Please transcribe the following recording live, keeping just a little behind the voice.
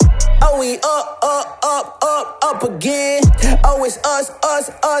Oh, we up again. Oh, it's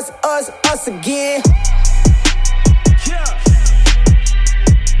us again.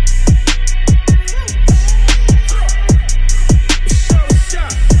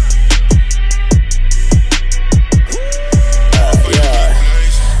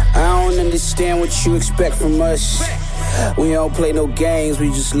 Understand what you expect from us. We don't play no games, we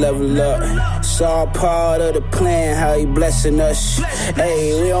just level up. It's all part of the plan, how he blessing us.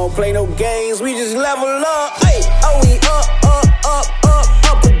 Hey, we don't play no games, we just level up. Hey, oh, we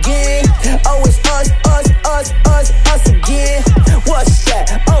up again. Oh, it's us again. What's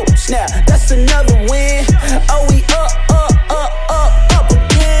that? Oh, snap, that's another win. Oh, we up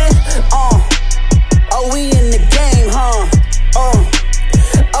again. Oh, we in the game, huh?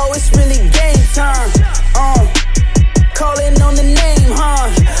 Oh, it's really game time. Calling on the name, huh?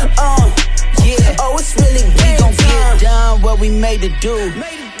 Yeah. Oh, it's really game time. We gon' get done what we made to do.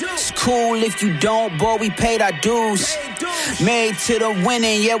 It's cool if you don't, boy, we paid our dues. Made to the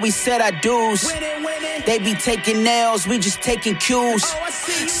winning, yeah, we said our dues. They be taking L's, we just taking cues.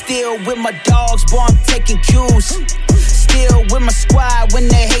 Still with my dogs, boy, I'm taking cues. Still with my squad when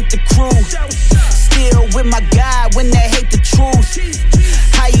they hate the crew. Still with my guy when they hate the truth.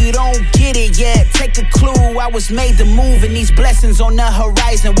 How you don't get it yet? Take a clue. I was made to move, and these blessings on the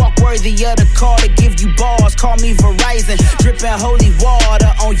horizon. Walk worthy of the call to give you bars. Call me Verizon. Dripping holy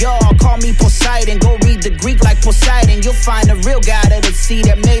water on y'all. Call me Poseidon. Go read the Greek like Poseidon. You'll find the real God of the sea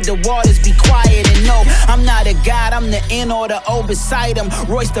that made the waters be quiet. And no, I'm not a god. I'm the N or the O beside him.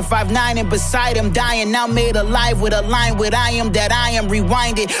 Royce the 5'9" and beside him. Dying now made alive with a line with I am that I am.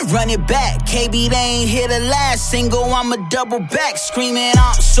 Rewind it, run it back. KB, they ain't hit the last single. I'm a double back. Screaming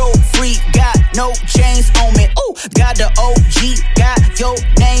I'm so free, got no chains on me. Ooh, got the OG, got your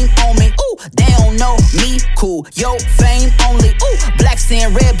name on me. Ooh, they don't know me, cool, yo fame only. Ooh, black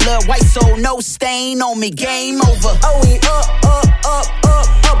skin, red blood, white soul, no stain on me. Game over. Oh, we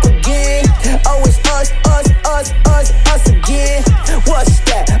up again. Oh, it's us again. What's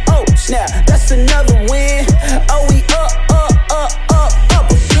that? Oh, snap, that's another win. Oh, we up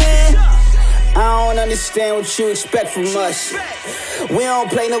again. I don't understand what you expect from us. We don't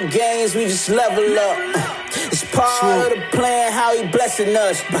play no games, we just level up. It's part Swoope. Of the plan, how he blessing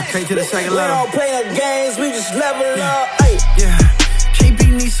us. Okay, to the second we level. We don't play no games, we just level up. Ay. Yeah,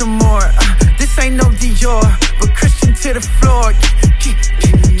 KB needs some more. This ain't no Dior, but Christian to the floor.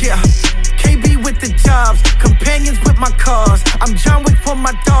 Yeah, KB with the jobs, companions with my cars. I'm John Wick for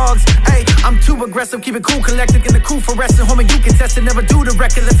my dogs. Hey, I'm too aggressive, keep it cool, collected in the cool for resting. Homie, you can test it, never do the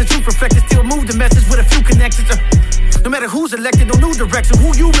record. Let the truth reflect it, still move the message with a few connections. No matter who's elected, no new direction.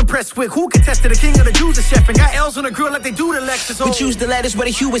 Who you impressed with? Who contested? The king of the Jews, the chef, and got L's on the grill like they do the Lexus. We choose the letters where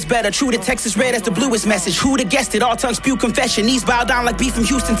the hue is better. True to Texas red as the bluest message. Who'd have guessed it? All tongues spew confession. Knees bow down like beef from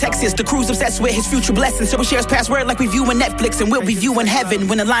Houston, Texas. The crew's obsessed with his future blessings. So we shares password like we viewing Netflix, and we'll be viewing heaven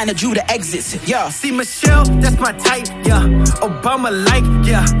when the line of Judah exits. Yeah. See Michelle, that's my type. Yeah. Obama like.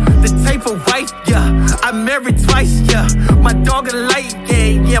 Yeah. The tape of white. Yeah. I'm married twice. Yeah. My dog a light.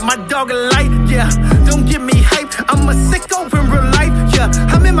 Yeah. Yeah. My dog a light. Yeah. Don't give me hype. I'm a sicko in real life. Yeah.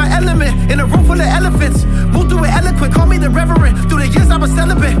 I'm in my element in a room full of elephants. Move through it eloquent. Call me the reverend. Through the years I was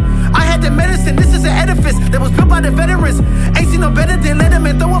celibate. I had the medicine. This is an edifice that was built by the veterans. Ain't seen no better than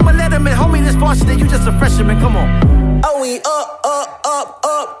Letterman. Throw him a Letterman. Homie, this far shit. You just a freshman. Come on. Oh, we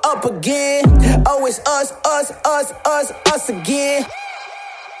up again. Oh, it's us again.